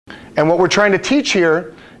And what we're trying to teach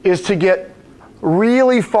here is to get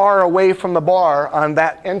really far away from the bar on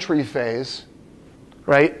that entry phase,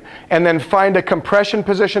 right? And then find a compression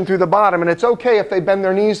position through the bottom. And it's okay if they bend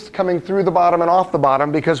their knees coming through the bottom and off the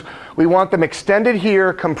bottom, because we want them extended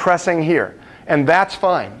here, compressing here. And that's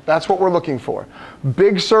fine. That's what we're looking for.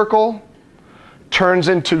 Big circle turns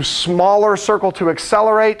into smaller circle to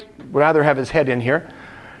accelerate. We'd rather have his head in here.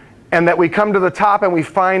 And that we come to the top and we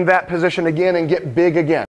find that position again and get big again.